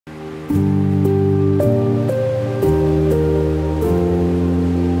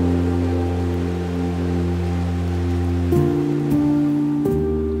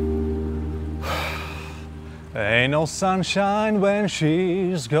no sunshine when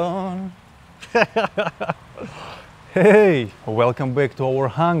she's gone. Hey, welcome back to our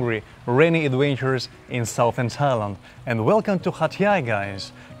hungry, rainy adventures in Southern Thailand, and welcome to Hat Yai,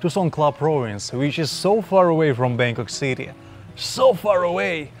 guys, to Songhkla province, which is so far away from Bangkok city. So far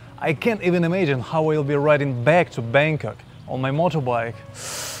away! I can't even imagine how I'll be riding back to Bangkok on my motorbike.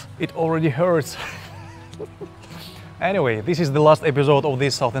 It already hurts. Anyway, this is the last episode of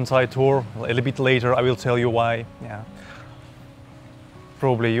this Southern Thai tour. A little bit later I will tell you why. Yeah.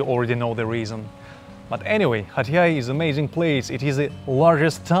 Probably you already know the reason. But anyway, Hat Yai is an amazing place. It is the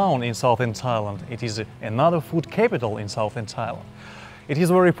largest town in Southern Thailand. It is another food capital in Southern Thailand. It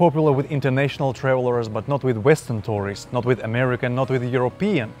is very popular with international travelers, but not with Western tourists, not with American, not with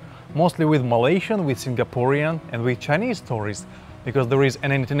European. Mostly with Malaysian, with Singaporean and with Chinese tourists, because there is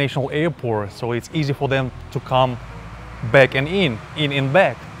an international airport, so it's easy for them to come back and in and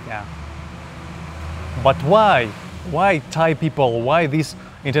back. Yeah. But why? Why Thai people, why these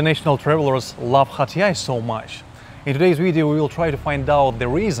international travelers love Hat Yai so much? In today's video we will try to find out the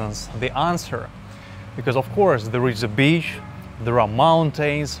reasons, the answer. Because of course there is a beach, there are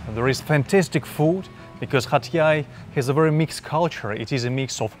mountains, there is fantastic food, because Hat Yai has a very mixed culture. It is a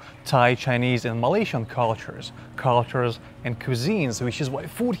mix of Thai, Chinese and Malaysian cultures and cuisines, which is why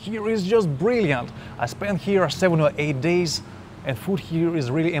food here is just brilliant. I spent here 7 or 8 days and food here is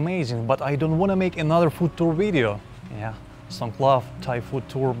really amazing, but I don't want to make another food tour video. Yeah, Songhkla, Thai food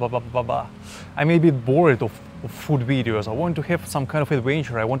tour, blah, blah, blah, blah. I may be bored of food videos. I want to have some kind of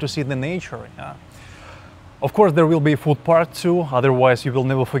adventure. I want to see the nature. Yeah. Of course, there will be food part too, otherwise you will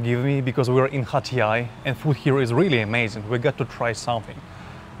never forgive me, because we're in Hat Yai and food here is really amazing. We got to try something.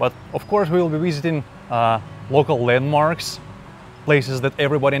 But of course we will be visiting local landmarks, places that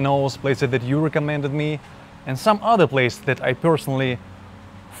everybody knows, places that you recommended me, and some other place that I personally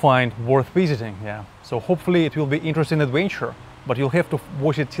find worth visiting. Yeah. So hopefully it will be interesting adventure, but you'll have to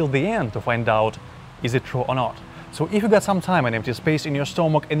watch it till the end to find out is it true or not. So if you got some time and empty space in your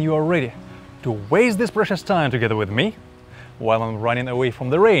stomach and you are ready to waste this precious time together with me while I'm running away from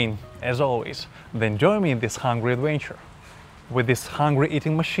the rain, as always, then join me in this hungry adventure with this hungry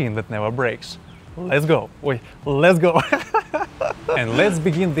eating machine that never breaks. Let's go. Wait, let's go. And let's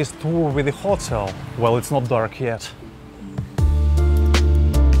begin this tour with the hotel while it's not dark yet.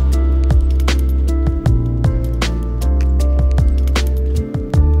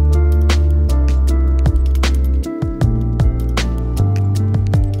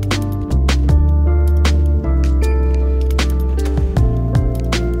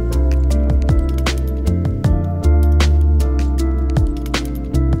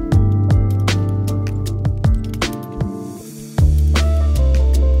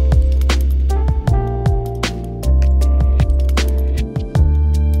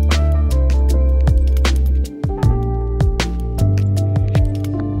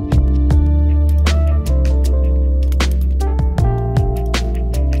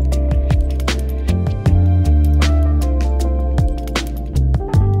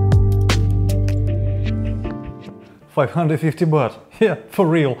 550 baht. Yeah, for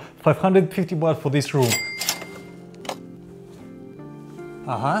real. 550 baht for this room.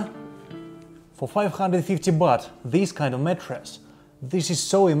 For 550 baht, this kind of mattress. This is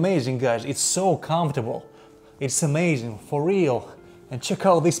so amazing, guys. It's so comfortable. It's amazing, for real. And check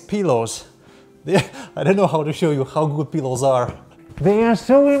out these pillows. I don't know how to show you how good pillows are. They are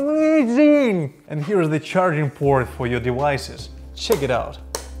so amazing! And here's the charging port for your devices. Check it out.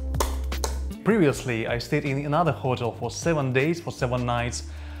 Previously, I stayed in another hotel for 7 days, for 7 nights,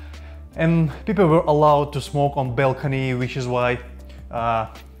 and people were allowed to smoke on balcony, which is why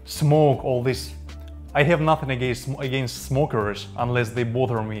smoke, all this. I have nothing against smokers unless they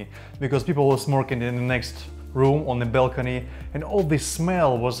bother me, because people were smoking in the next room on the balcony, and all this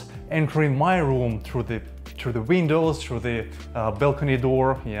smell was entering my room through the windows, through the balcony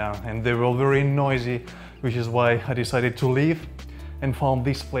door. Yeah, and they were very noisy, which is why I decided to leave and found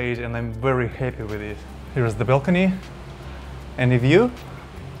this place, and I'm very happy with it. Here's the balcony and the view.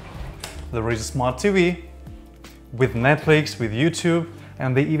 There is a smart TV with Netflix, with YouTube,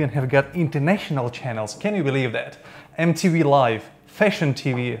 and they even have got international channels. Can you believe that? MTV Live, Fashion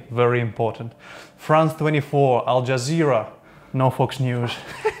TV, very important. France 24, Al Jazeera, no Fox News.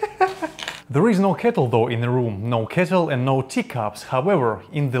 There is no kettle though in the room, no kettle and no teacups. However,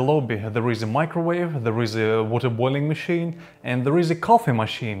 in the lobby there is a microwave, there is a water boiling machine, and there is a coffee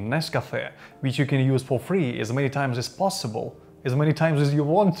machine, Nescafe, which you can use for free as many times as possible. as many times as you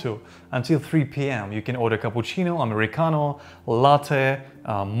want to until 3 p.m. You can order cappuccino, americano, latte,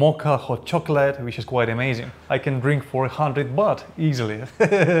 mocha, hot chocolate, which is quite amazing. I can drink for 100 baht easily.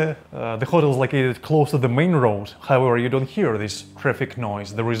 The hotel is located close to the main road. However, you don't hear this traffic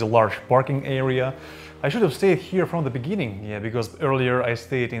noise. There is a large parking area. I should have stayed here from the beginning, yeah, because earlier I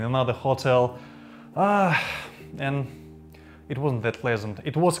stayed in another hotel and it wasn't that pleasant.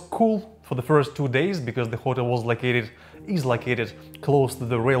 It was cool for the first 2 days because the hotel is located close to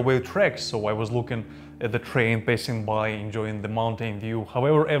the railway tracks, so I was looking at the train passing by, enjoying the mountain view.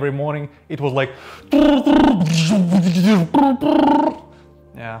 However, every morning it was like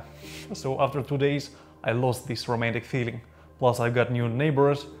yeah. So after 2 days I lost this romantic feeling. Plus I got new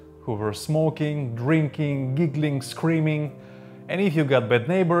neighbors who were smoking, drinking, giggling, screaming. And if you got bad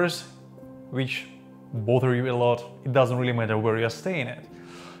neighbors, which bother you a lot, it doesn't really matter where you're staying at.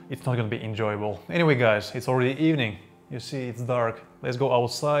 It's not gonna be enjoyable. Anyway guys, it's already evening. You see, it's dark. Let's go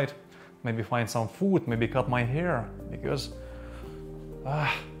outside, maybe find some food, maybe cut my hair, because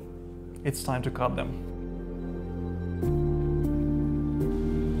it's time to cut them.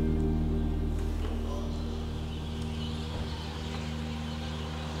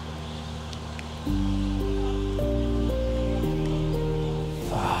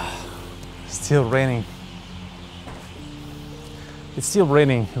 Still raining. It's still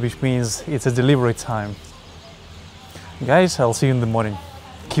raining, which means it's a delivery time. Guys, I'll see you in the morning.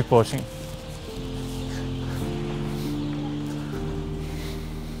 Keep watching.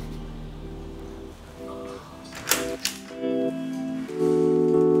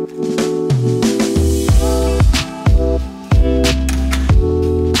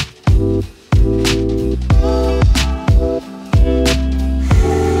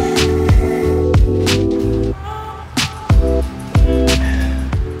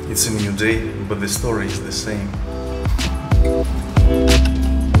 It's a new day, but the story is the same.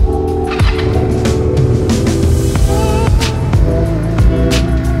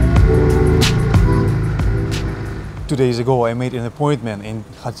 Two days ago I made an appointment in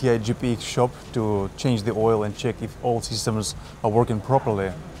Hat Yai GPX shop to change the oil and check if all systems are working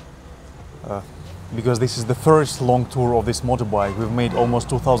properly. Because this is the first long tour of this motorbike. We've made almost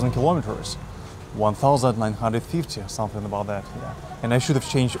 2,000 kilometers. 1,950, something about that, yeah. And I should have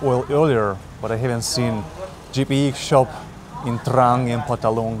changed oil earlier, but I haven't seen GPX shop in Trang and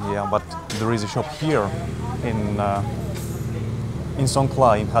Patalong, yeah, but there is a shop here in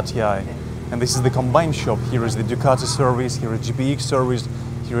Songhkla, in Hat Yai. And this is the combined shop. Here is the Ducati service, here is GPX service,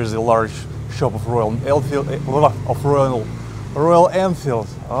 here is the large shop of Royal Enfield.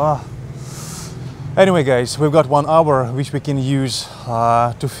 Anyway guys, we've got 1 hour which we can use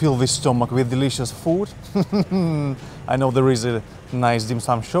to fill the stomach with delicious food. I know there is a nice dim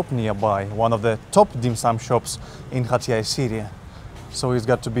sum shop nearby, one of the top dim sum shops in Hat Yai city. So it's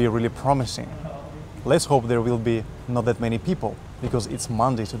got to be really promising. Let's hope there will be not that many people because it's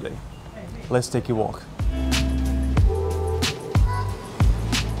Monday today. Let's take a walk.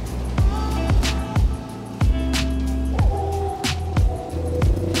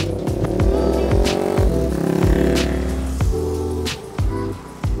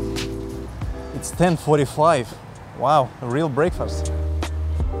 It's 10:45. Wow, a real breakfast.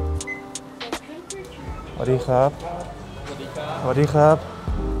 สวัสดีครับ สวัสดีครับ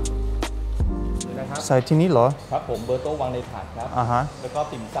ใส่ที่นี้เหรอครับผมเบอร์โต๊ะวางในถาดครับแล้วก็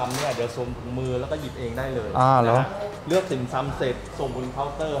ติ่มซำเนี่ยเดี๋ยวสวมถุงมือแล้วก็หยิบเองได้เลยเหรอเลือกติ่มซำเสร็จส่งบนเคา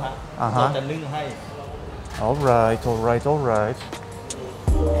น์เตอร์ฮะเราจะนึ่งให้ Alright, alright, alright.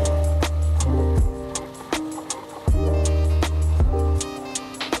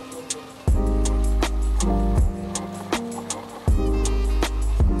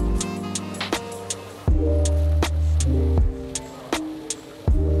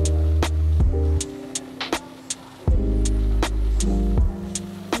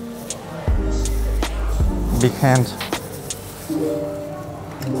 Big hand.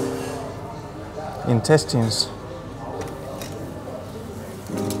 Intestines.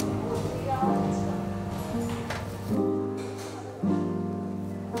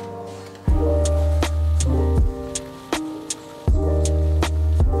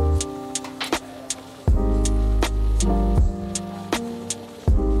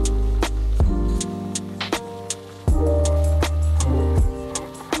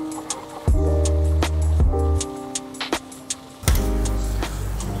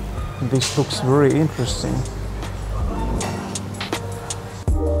 This looks very interesting.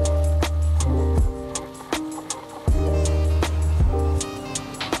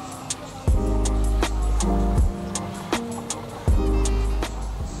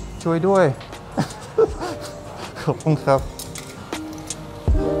 Enjoy. ขอบคุณครับ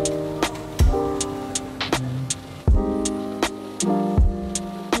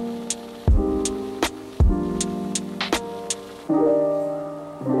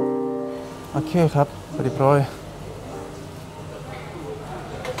ครับเรียบร้อย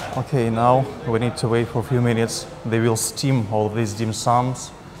Okay, now we need to wait for a few minutes. They will steam all of these dim sums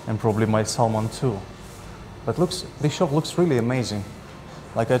and probably my salmon too. But this shop looks really amazing.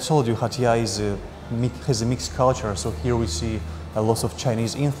 Like I told you, Hat Yai has a mixed culture, so here we see a lot of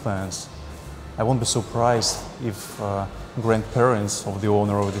Chinese influence. I won't be surprised if grandparents of the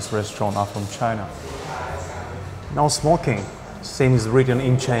owner of this restaurant are from China. Now smoking, same is written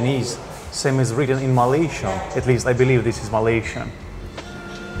in Chinese, same is written in Malaysian. At least I believe this is Malaysian.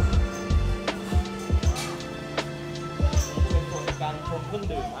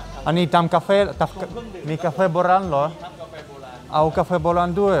 อันนี้ทำกาแฟมีกาแฟโบราณเหรอเอากาแฟโบราณ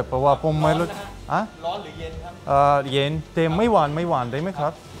ด้วยเพราะว่าผมไม่รู้อะร้อนหรือเย็นครับเย็นแต่ไม่หวานได้ไหมครั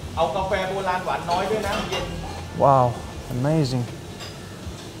บเอากาแฟโบราณหวานน้อยด้วยนะเย็น Wow, amazing.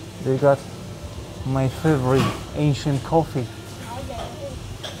 They got my favorite ancient coffee.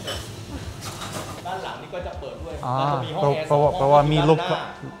 ด้านหลังนี่ก็จะเปิดด้วยแล้วจะมีห้องแอร์2ห้องเพราะว่ามีลูกกับ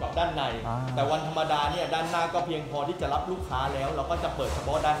ด้านในแต่วันธรรมดาเนี่ยด้านหน้าก็เพียงพอที่จะรับลูกค้าแล้วเราก็จะเปิดเฉพ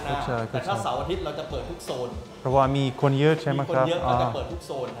าะด้านหน้าแต่ถ้าเสาร์อาทิตย์เราจะเปิดทุกโซนเพราะว่ามีคนเยอะใช่ไหมครับมีคนเยอะก็จะเปิดทุกโ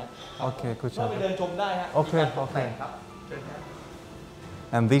ซนนะโอเคคุณชายไปเดินชมได้ฮะโอเคครับ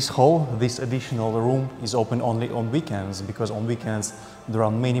And this hall, this additional room is open only on weekends because on weekends there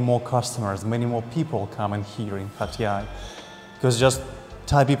are many more customers, many more people come in here in Hat Yai. Because just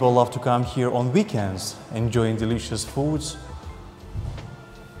Thai people love to come here on weekends, enjoying delicious foods.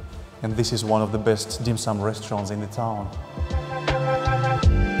 And this is one of the best dim sum restaurants in the town.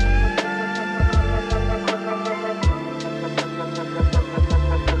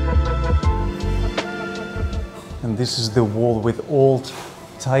 And this is the wall with old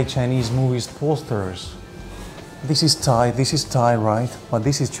Thai Chinese movies posters. This is Thai, right? But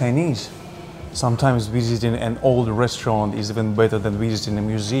this is Chinese. Sometimes visiting an old restaurant is even better than visiting a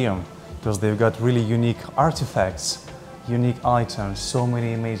museum because they've got really unique artifacts, unique items, so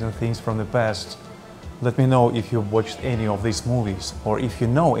many amazing things from the past. Let me know if you've watched any of these movies or if you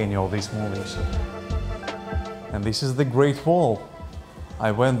know any of these movies. And this is the Great Wall.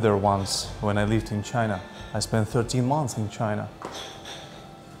 I went there once when I lived in China. I spent 13 months in China.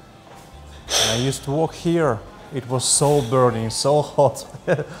 And I used to walk here. It was so burning, so hot,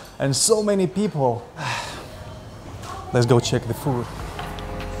 and so many people. Let's go check the food.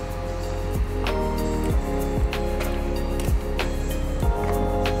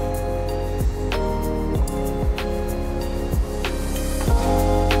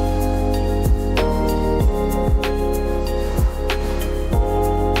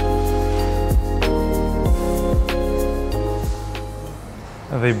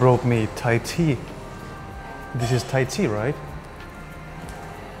 They brought me Thai tea. This is Thai tea, right?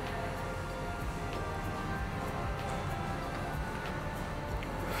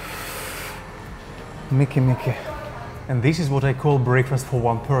 Mickey. And this is what I call breakfast for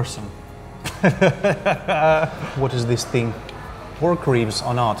one person. What is this thing? Pork ribs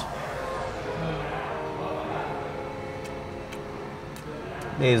or not?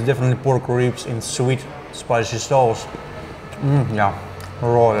 There's definitely pork ribs in sweet, spicy sauce. Yeah,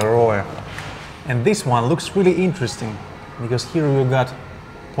 raw. And this one looks really interesting because here we got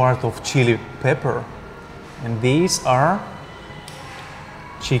part of chili pepper. And these are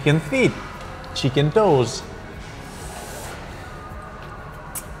chicken feet, chicken toes.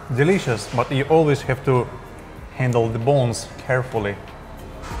 Delicious, but you always have to handle the bones carefully.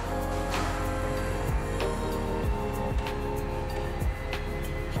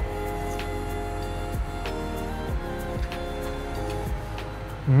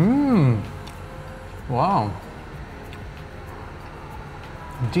 Wow.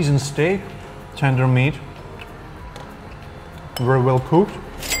 Decent steak, tender meat, very well cooked.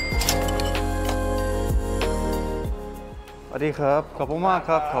 สวัสดีครับขอบคุณมากค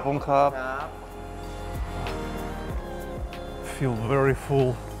รับขอบคุณครับ Feel very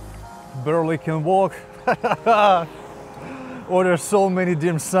full, barely can walk. Ordered so many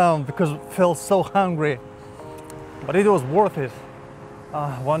dim sum because felt so hungry, but it was worth it.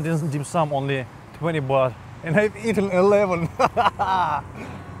 One dim sum only 20 baht, and I've eaten 11.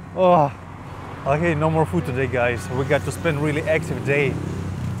 Oh, okay, no more food today, guys. We got to spend really active day.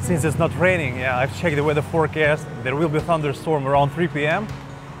 Since it's not raining, yeah, I've checked the weather forecast. There will be a thunderstorm around 3 p.m.,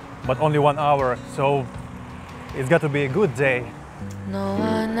 but only 1 hour, so it's got to be a good day.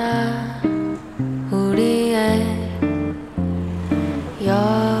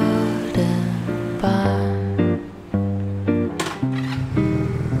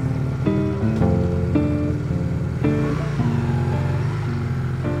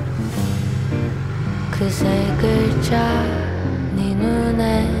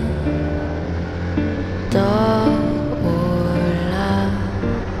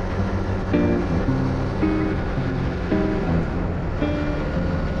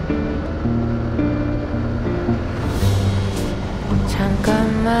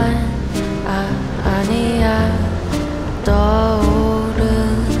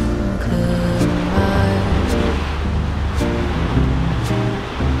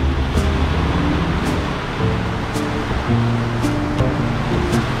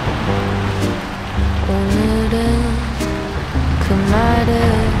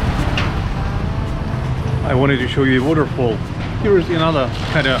 I wanted to show you a waterfall. Here is another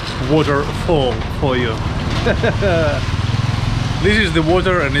kind of waterfall for you. This is the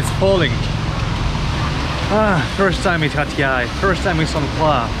water and it's falling. First time at Hat Yai, first time in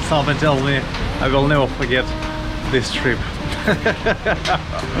Songhkla. Something tells me I will never forget this trip.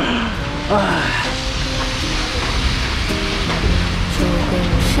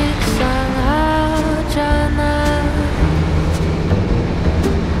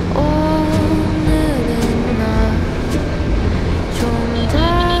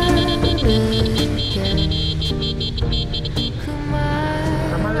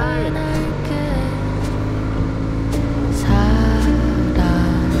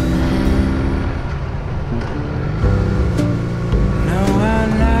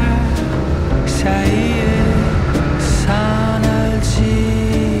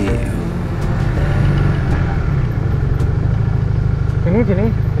ทีนี้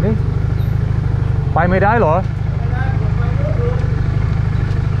ไปไม่ได้เหรอ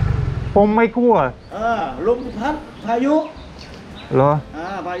ผมไม่กลัวลมพัดพายุเหรอ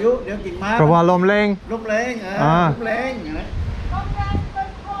พายุเดี๋ยวกิ่งไม้เพราะว่าลมแรงลมแรง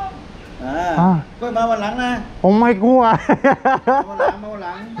ก็มาวันหลังนะผมไม่กลัวมาวันห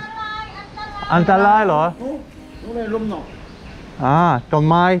ลังอันตรายเหรอนู้นเลยลมหนกต้น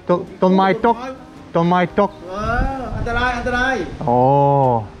ไม้ตกต้นไม้ตกอันตรายโอ้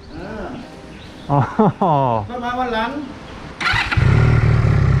ก็มาวันหลัง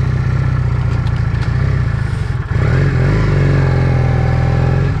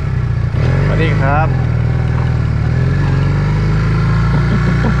สวัสดีครับ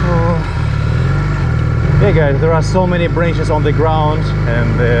Hey guys, there are so many branches on the ground and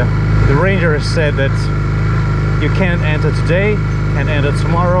the ranger said that you can't enter today, can't enter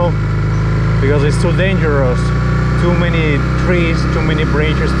tomorrow because it's too dangerous. Too many trees, too many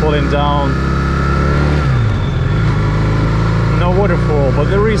branches falling down. No waterfall, but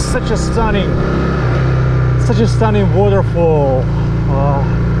there is such a stunning waterfall.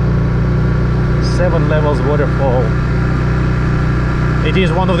 7 levels waterfall. It is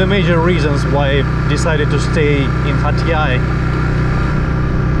one of the major reasons why I decided to stay in Hat Yai,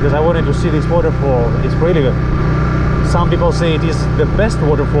 because I wanted to see this waterfall. It's really good. Some people say it is the best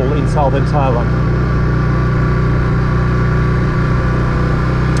waterfall in Southern Thailand.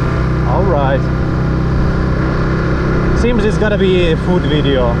 Alright. Seems it's gonna be a food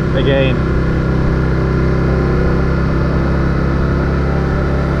video again.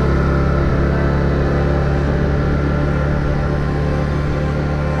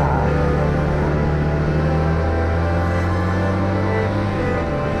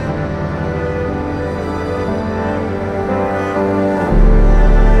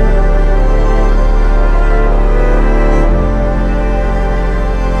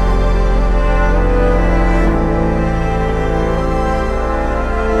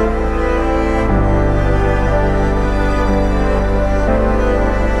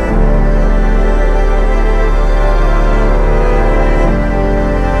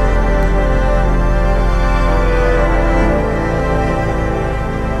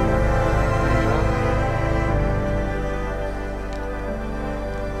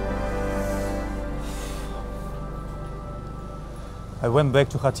 I went back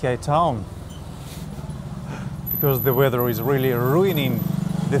to Hat Yai town because the weather is really ruining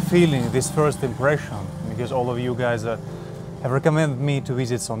the feeling, this first impression, because all of you guys have recommended me to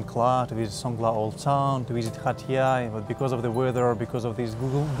visit Songhkla, to visit Songhkla Old Town, to visit Hat Yai, but because of the weather, because of these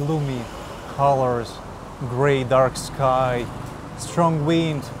gloomy colors, gray dark sky, strong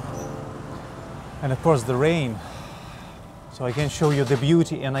wind, and of course the rain, so I can show you the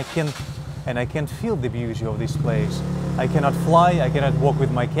beauty and I can feel the beauty of this place. I cannot fly, I cannot walk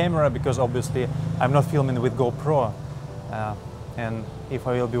with my camera because obviously I'm not filming with GoPro. And if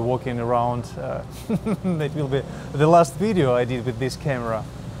I will be walking around, that will be the last video I did with this camera.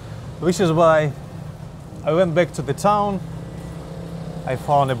 Which is why I went back to the town. I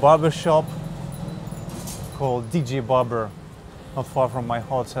found a barber shop called DJ Barber, not far from my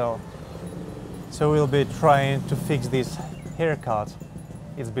hotel. So we'll be trying to fix this haircut.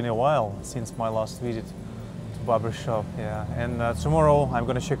 It's been a while since my last visit to barber shop, yeah. And tomorrow I'm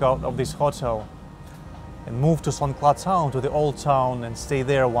gonna check out of this hotel and move to Songhkla town, to the old town, and stay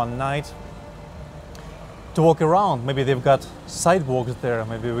there one night to walk around. Maybe they've got sidewalks there.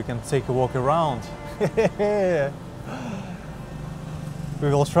 Maybe we can take a walk around. We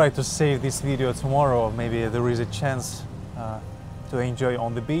will try to save this video tomorrow. Maybe there is a chance to enjoy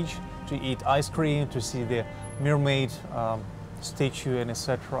on the beach, to eat ice cream, to see the mermaid statue and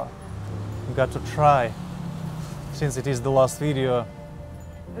etc. We got to try. Since it is the last video,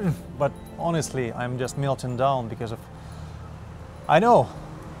 But honestly, I'm just melting down because of... I know,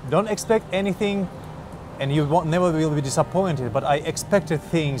 don't expect anything and you never will be disappointed, but I expected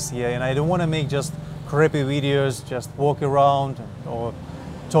things, yeah, and I don't want to make just crappy videos, just walk around or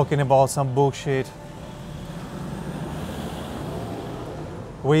talking about some bullshit.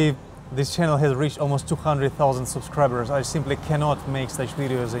 This channel has reached almost 200,000 subscribers. I simply cannot make such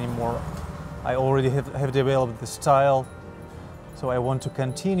videos anymore. I already have developed the style, so I want to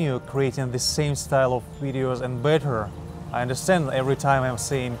continue creating the same style of videos and better. I understand every time I'm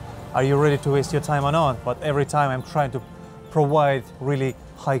saying, are you ready to waste your time or not? But every time I'm trying to provide really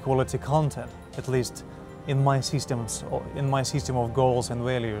high quality content, at least in my systems, in my system of goals and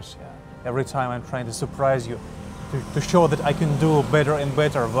values. Yeah. Every time I'm trying to surprise you, to show that I can do better and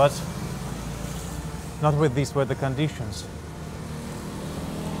better, but not with these weather conditions.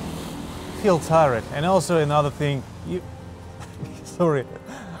 Feel tired. And also another thing, sorry,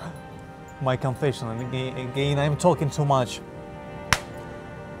 my confession, and again I'm talking too much.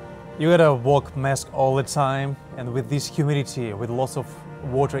 You gotta walk mask all the time, and with this humidity, with lots of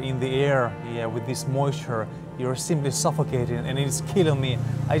water in the air, yeah, with this moisture, you're simply suffocating and it's killing me.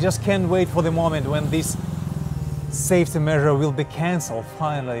 I just can't wait for the moment when this safety measure will be cancelled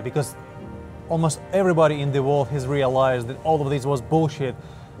finally, because almost everybody in the world has realized that all of this was bullshit.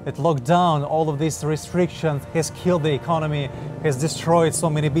 That lockdown, all of these restrictions has killed the economy, has destroyed so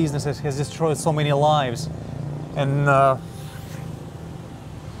many businesses, has destroyed so many lives, and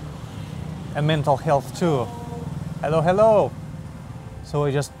mental health too. Hello, hello. So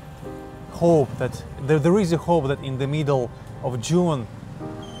I just hope that there is a hope that in the middle of June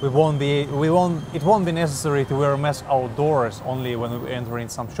it won't be necessary to wear a mask outdoors, only when we enter in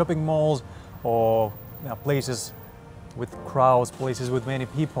some shopping malls or places with crowds, places with many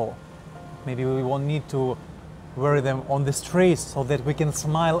people. Maybe we won't need to wear them on the streets so that we can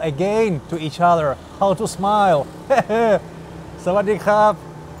smile again to each other. How to smile? Sawadee krap.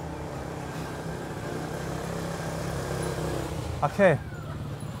 Okay,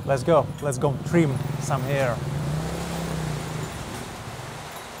 let's go trim some hair.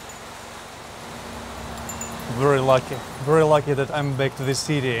 Very lucky that I'm back to the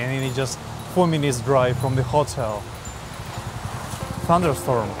city and it's just 4 minutes drive from the hotel.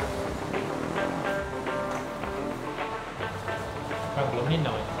 Thunderstorm.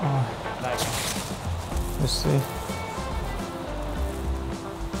 Let's see.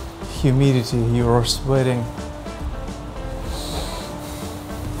 Humidity, you're sweating.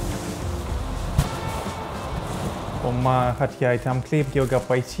ผมมาหัดใหญ่ทำคลิปเกี่ยวกับไ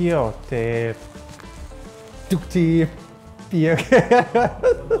ปเที่ยวแต่ทุกทีเปียก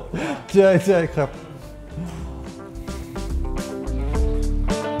ใช่ครับ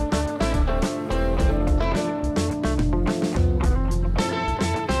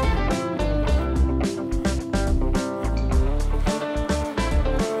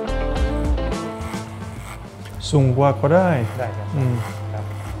สูงกว่าก็ได้ครับ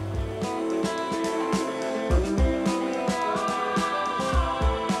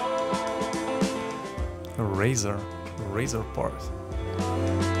razor part.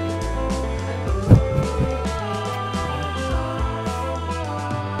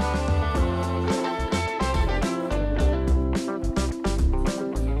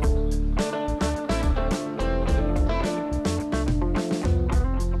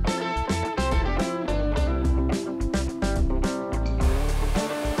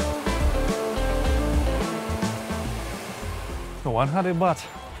 $100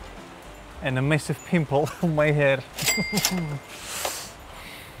 and a massive pimple on my head.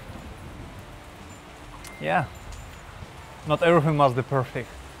 Yeah, not everything must be perfect.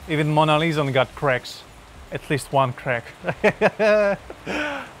 Even Mona Lisa got cracks, at least one crack.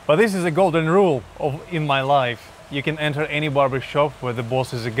 But this is a golden rule in my life. You can enter any barber shop where the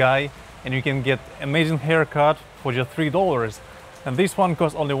boss is a guy and you can get amazing haircut for just $3. And this one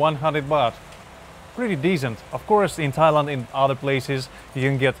costs only $100. Pretty decent. Of course, in Thailand, in other places, you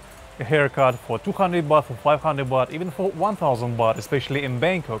can get a haircut for $200, for $500, even for $1,000, especially in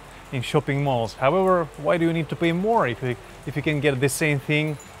Bangkok, in shopping malls. However, why do you need to pay more if you can get the same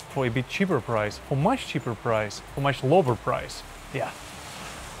thing for a bit cheaper price, for much cheaper price, for much lower price? Yeah.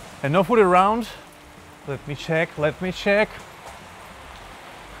 And no food around. Let me check.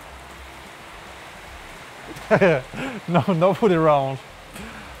 No food around.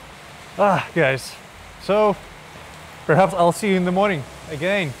 Guys. So perhaps I'll see you in the morning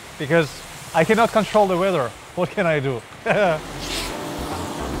again, because I cannot control the weather. What can I do?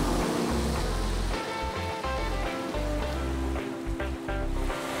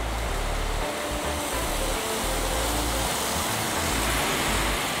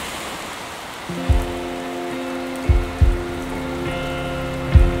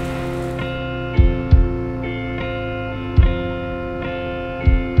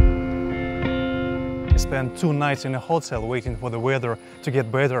 spent 2 nights in a hotel waiting for the weather to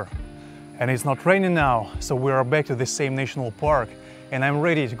get better. And it's not raining now, so we are back to the same national park. And I'm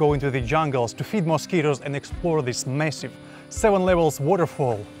ready to go into the jungles to feed mosquitoes and explore this massive 7 levels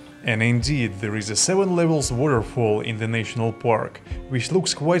waterfall. And indeed, there is a 7 levels waterfall in the national park, which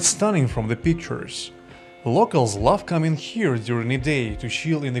looks quite stunning from the pictures. Locals love coming here during the day to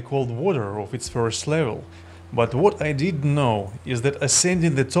chill in the cold water of its first level. But what I didn't know is that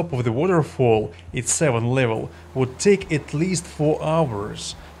ascending the top of the waterfall, its 7th level, would take at least 4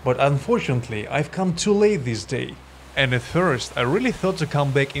 hours. But unfortunately, I've come too late this day. And at first, I really thought to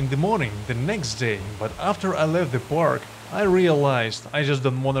come back in the morning, the next day, but after I left the park, I realized I just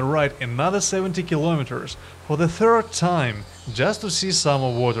don't want to ride another 70 kilometers for the 3rd time just to see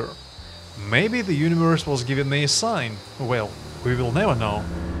summer water. Maybe the universe was giving me a sign. Well, we will never know.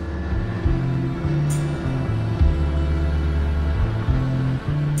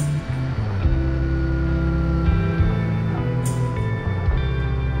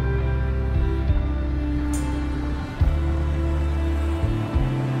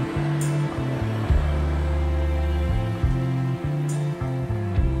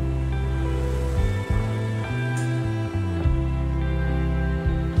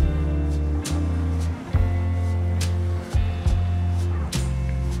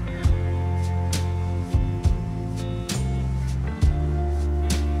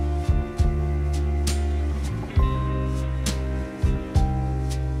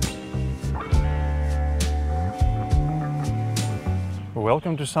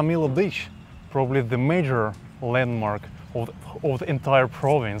 Welcome to Samila beach, probably the major landmark of the entire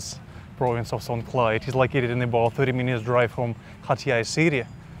province of Songhkla. It is located in about 30 minutes drive from Hat Yai city.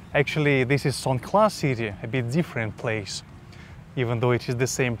 Actually, this is Songhkla city, a bit different place. Even though it is the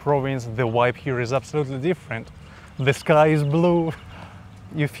same province, the vibe here is absolutely different. The sky is blue,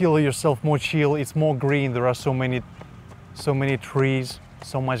 you feel yourself more chill, it's more green, there are so many trees,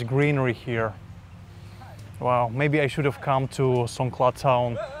 so much greenery here. Wow, maybe I should have come to Songhkla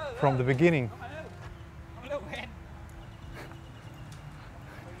town from the beginning.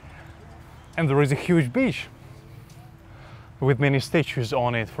 And there is a huge beach with many statues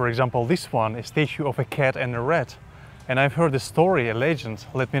on it. For example, this one, a statue of a cat and a rat. And I've heard a story, a legend.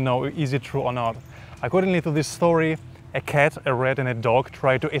 Let me know, is it true or not? According to this story, a cat, a rat and a dog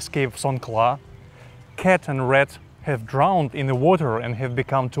tried to escape Songhkla. Cat and rat have drowned in the water and have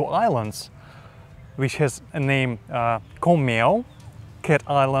become 2 islands, which has a name Kon Meow, Cat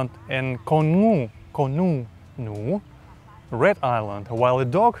Island, and Kon Nu, Red Island, while a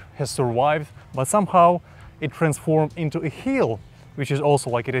dog has survived, but somehow it transformed into a hill, which is also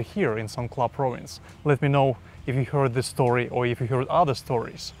located here in Songhkla province. Let me know if you heard this story or if you heard other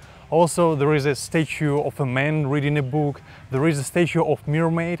stories. Also, there is a statue of a man reading a book. There is a statue of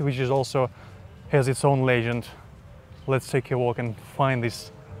mermaid, which is also has its own legend. Let's take a walk and find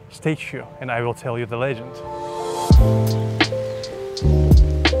this statue, and I will tell you the legend.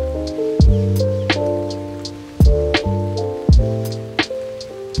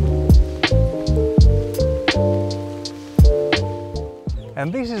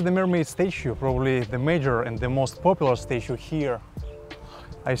 And this is the mermaid statue, probably the major and the most popular statue here.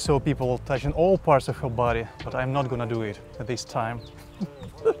 I saw people touching all parts of her body, but I'm not gonna do it at this time.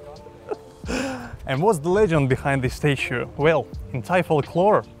 And what's the legend behind this statue? Well, in Thai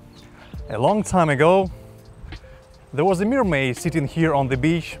folklore, a long time ago, there was a mermaid sitting here on the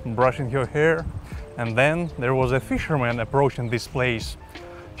beach, brushing her hair, and then there was a fisherman approaching this place.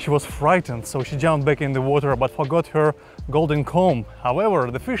 She was frightened, so she jumped back in the water but forgot her golden comb.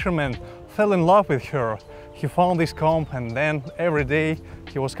 However, the fisherman fell in love with her. He found this comb, and then every day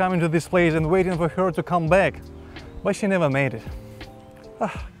he was coming to this place and waiting for her to come back. But she never made it.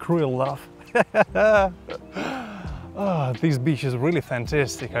 Ah, cruel love. Oh, this beach is really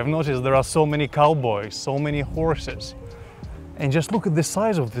fantastic. I've noticed there are so many cowboys, so many horses. And just look at the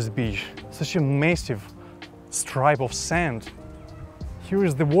size of this beach. Such a massive stripe of sand. Here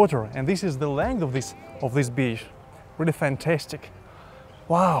is the water, and this is the length of this beach. Really fantastic.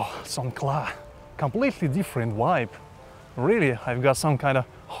 Wow, Songhkla. Completely different vibe. Really, I've got some kind of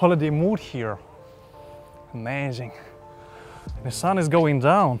holiday mood here. Amazing. The sun is going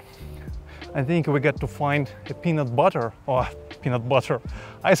down. I think we got to find a peanut butter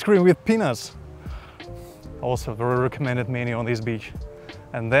ice cream with peanuts. Also very recommended menu on this beach.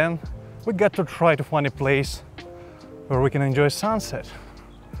 And then we got to try to find a place where we can enjoy sunset,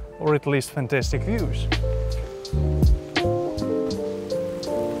 or at least fantastic views.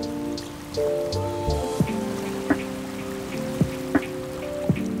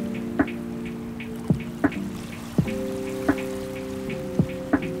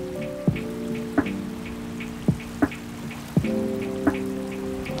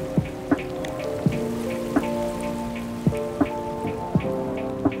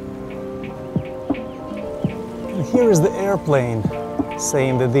 here is the airplane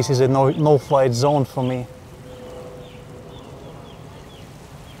saying that this is a no-flight zone for me.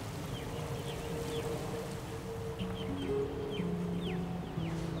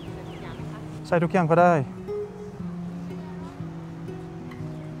 Sai ทุกอย่างก็ได้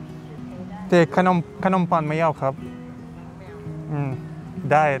แต่ขนมปังไม่เอาครับ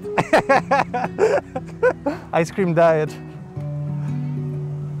diet ice cream diet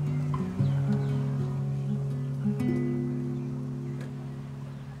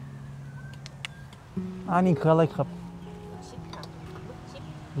อันนี้คืออะไรครับ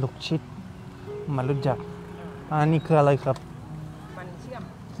ลูกชิดมารู้จักอันนี้คืออะไรครับ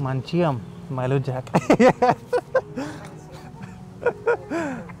มันเชื่อมไม่รู้จัก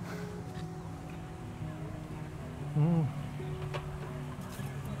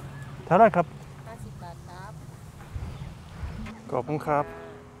เท่าไหร่ครับ50 บาทครับขอบคุณครับ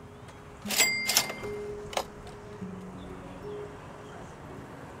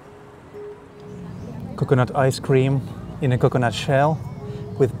Coconut ice cream in a coconut shell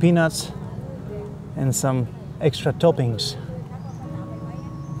with peanuts and some extra toppings.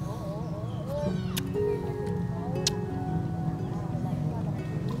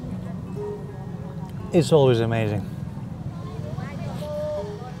 It's always amazing.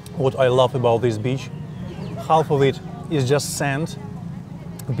 What I love about this beach, half of it is just sand,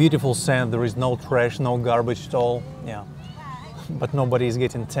 beautiful sand, there is no trash, no garbage at all, yeah. But nobody is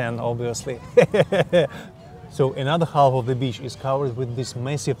getting tan, obviously. So another half of the beach is covered with these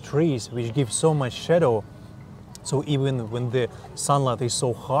massive trees which give so much shadow. So even when the sunlight is so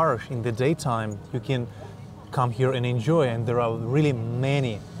harsh in the daytime, you can come here and enjoy, and there are really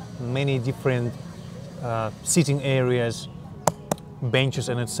many different sitting areas, benches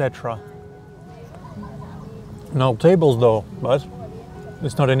and etc. No tables though, but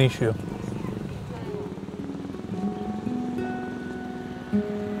it's not an issue.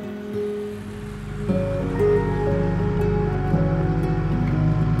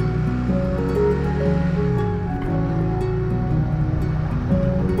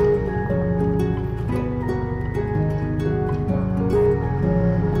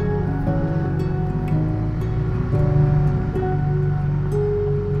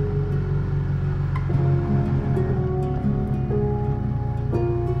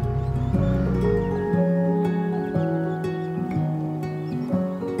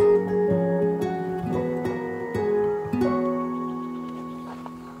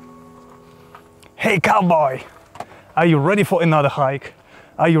 Hey cowboy, are you ready for another hike?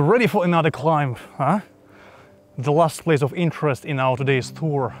 Are you ready for another climb? Huh? The last place of interest in our today's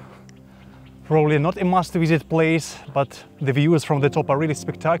tour. Probably not a must-visit place, but the views from the top are really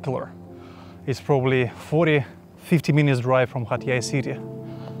spectacular. It's probably 40-50 minutes drive from Hat Yai city.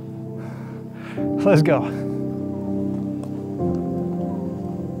 Let's go.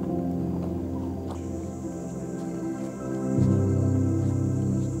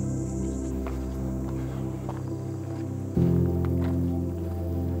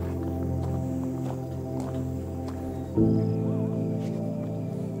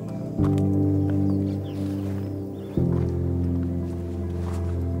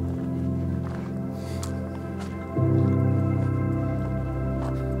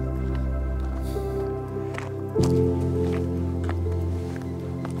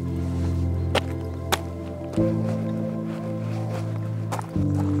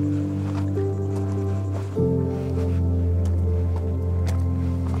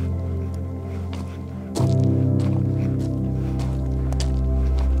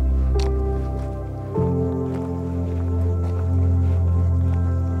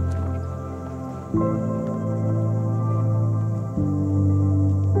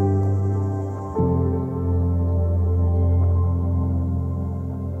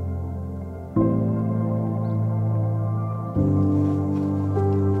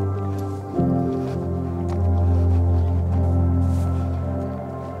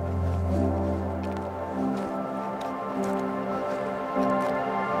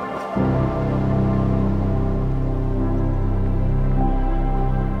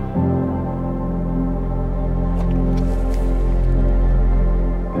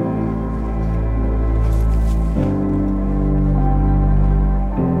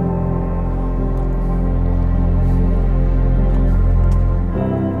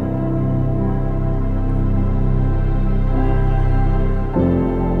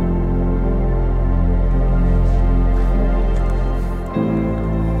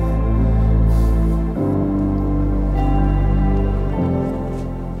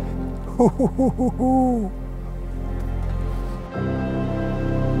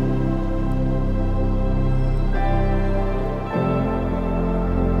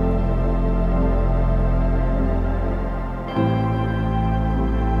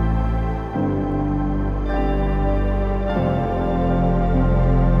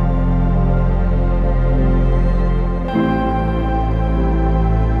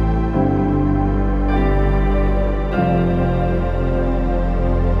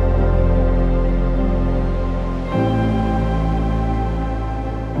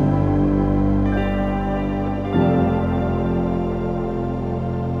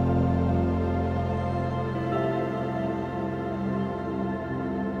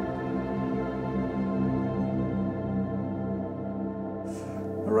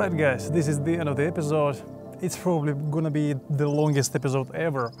 Alright guys, this is the end of the episode. It's probably gonna be the longest episode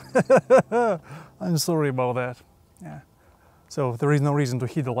ever. I'm sorry about that. Yeah. So there is no reason to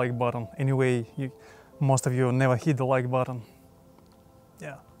hit the like button. Anyway, most of you never hit the like button.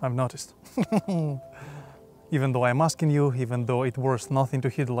 Yeah, I've noticed. Even though I'm asking you, even though it worth nothing to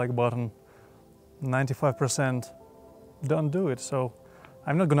hit the like button, 95% don't do it. So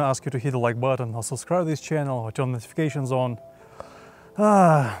I'm not gonna ask you to hit the like button or subscribe to this channel or turn notifications on.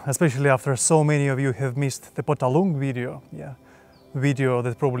 Especially after so many of you have missed the Potalung video. Yeah, video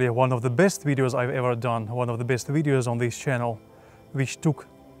that's probably one of the best videos I've ever done, one of the best videos on this channel, which took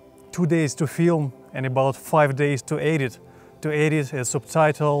 2 days to film and about 5 days to edit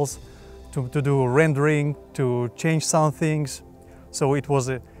subtitles, to do rendering, to change some things. So it was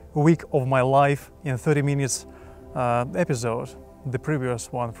a week of my life in 30 minutes episode, the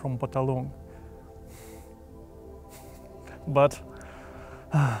previous one from Potalung. But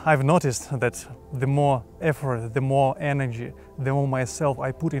I've noticed that the more effort, the more energy, the more myself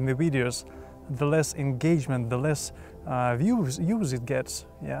I put in the videos, the less engagement, the less views it gets.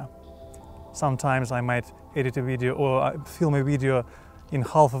 Yeah. Sometimes I might edit a video or film a video in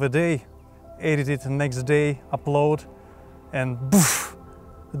half of a day, edit it the next day, upload, and poof,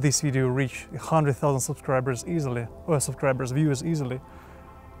 this video reach 100,000 subscribers easily, or views easily.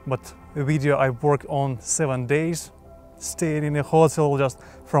 But a video I worked on 7 days, stayed in a hotel just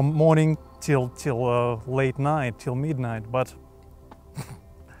from morning till late night, till midnight. But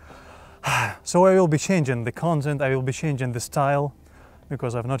so I will be changing the content, I will be changing the style,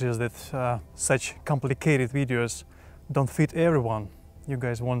 because I've noticed that such complicated videos don't fit everyone. You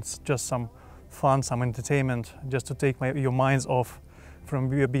guys want just some fun, some entertainment, just to take your minds off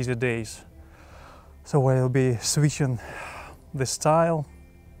from your busy days. So I will be switching the style.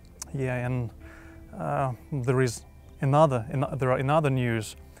 Yeah, and there are another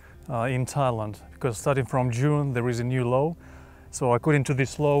news in Thailand, because starting from June there is a new law. So according to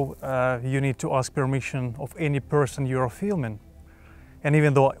this law, you need to ask permission of any person you are filming. And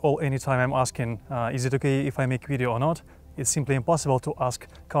even though anytime I'm asking, is it okay if I make video or not, it's simply impossible to ask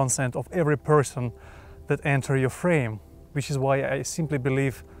consent of every person that enter your frame, which is why I simply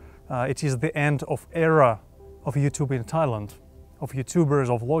believe it is the end of era of YouTube in Thailand, of YouTubers,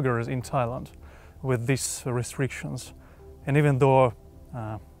 of vloggers in Thailand, with these restrictions. And even though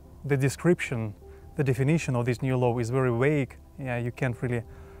the description, the definition of this new law is very vague, yeah, you can't really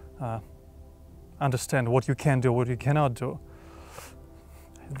understand what you can do, what you cannot do.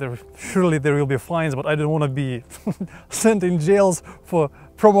 Surely there will be fines, but I don't want to be sent in jails for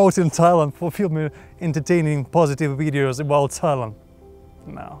promoting Thailand, for filming entertaining, positive videos about Thailand.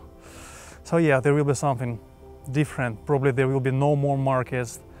 No. So yeah, there will be something different. Probably there will be no more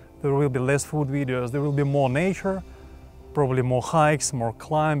markets, there will be less food videos, there will be more nature, probably more hikes, more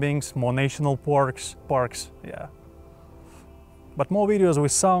climbings, more national parks, yeah. But more videos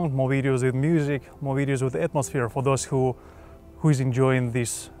with sound, more videos with music, more videos with atmosphere for those who is enjoying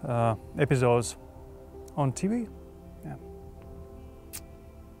these episodes on TV. Yeah.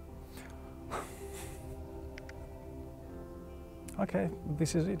 Okay,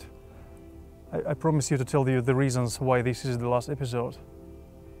 this is it. I promise you to tell you the reasons why this is the last episode.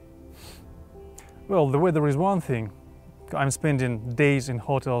 Well, the weather is one thing. I'm spending days in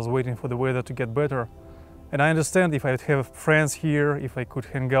hotels waiting for the weather to get better. And I understand if I'd have friends here, if I could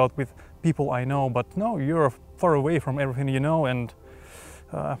hang out with people I know, but no, you're far away from everything you know, and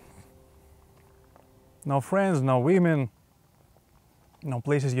no friends, no women, no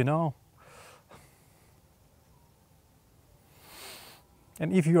places you know.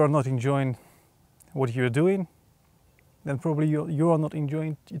 And if you are not enjoying what you're doing, then probably you are not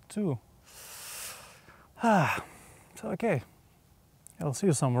enjoying it too. So okay, I'll see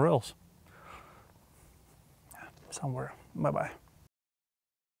you somewhere else. Somewhere. Bye-bye.